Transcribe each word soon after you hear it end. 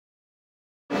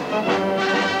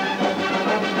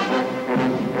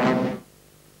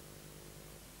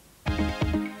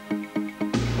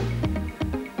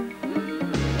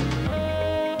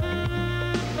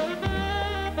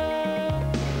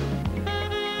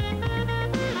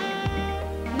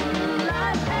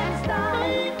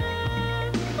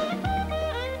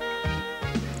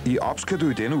I Ops kan du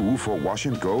i denne uge få Wash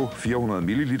and Go 400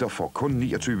 ml for kun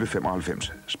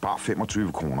 29,95. Spar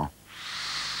 25 kroner.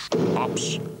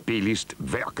 Ops. Billigst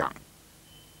hver gang.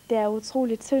 Det er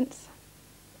utroligt tyndt,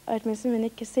 og at man simpelthen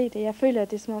ikke kan se det. Jeg føler,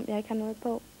 at det er som om, jeg ikke har noget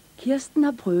på. Kirsten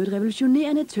har prøvet et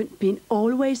revolutionerende tyndt bind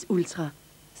Always Ultra.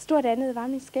 Stort andet var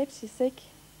min skepsis, ikke?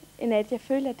 End at jeg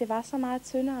følte, at det var så meget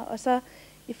tyndere. Og så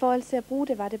i forhold til at bruge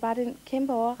det, var det bare den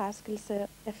kæmpe overraskelse.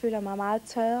 Jeg føler mig meget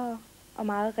tørre og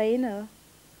meget renere.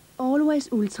 Always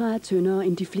Ultra er tyndere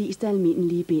end de fleste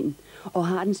almindelige bind, og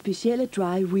har den specielle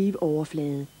dry weave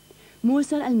overflade.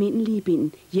 Modsat almindelige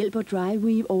bind hjælper dry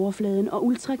weave overfladen og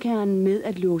ultrakernen med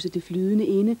at låse det flydende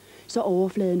inde, så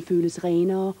overfladen føles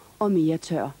renere og mere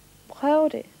tør. Prøv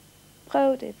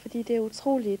det, fordi det er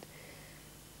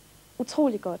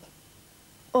utrolig godt.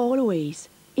 Always.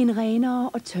 En renere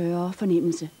og tørre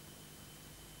fornemmelse.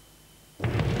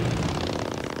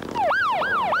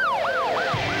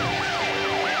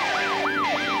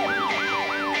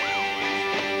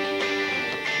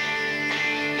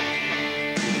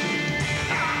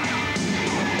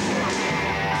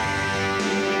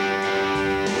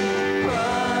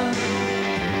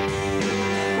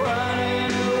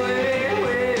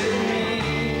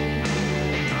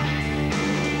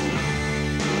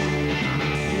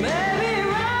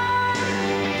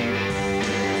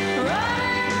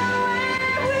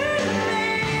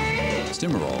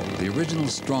 Stimorol, the original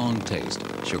strong taste,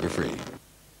 sugar-free.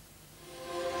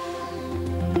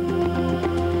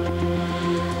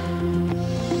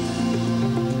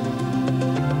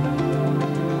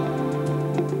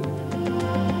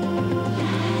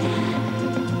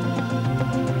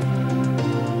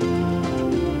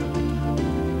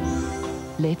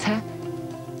 Lätta,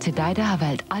 til dig, der har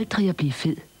valgt aldrig at blive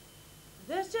fed.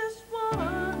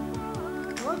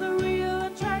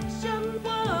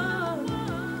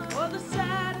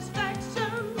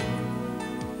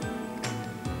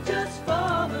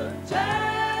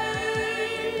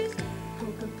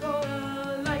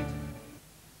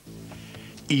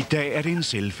 I dag er det en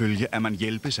selvfølge, at man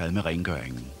hjælpes ad med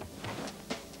rengøringen.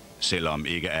 Selvom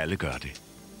ikke alle gør det.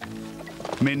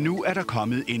 Men nu er der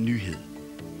kommet en nyhed.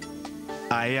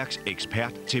 Ajax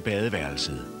Expert til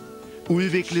badeværelset.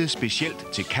 Udviklet specielt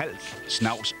til kalk,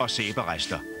 snavs og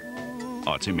sæberester.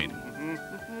 Og til mænd.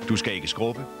 Du skal ikke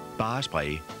skrubbe, bare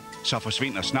spraye. Så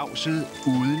forsvinder snavset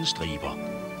uden striber.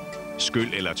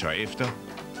 Skyld eller tør efter.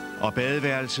 Og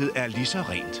badeværelset er lige så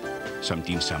rent som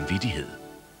din samvittighed.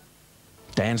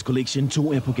 Dance Collection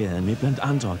 2 er på gaden med blandt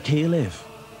andre KLF,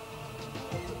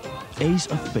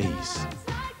 Ace of Base,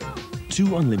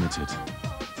 2 Unlimited,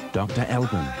 Dr.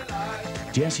 Alban,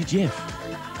 Jazzy Jeff,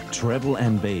 Treble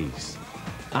and Bass,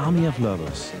 Army of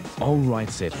Lovers og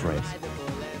Right Set Fred.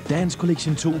 Dance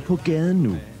Collection 2 på gaden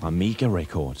nu fra Mega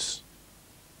Records.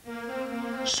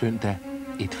 Søndag.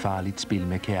 Et farligt spil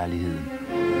med kærligheden.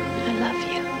 I love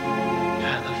you.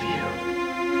 I love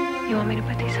you. You want me to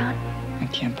put these on? I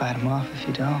can't bite them off if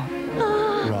you don't.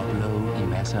 Rob Lowe i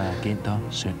masser af agenter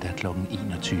søndag kl.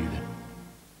 21.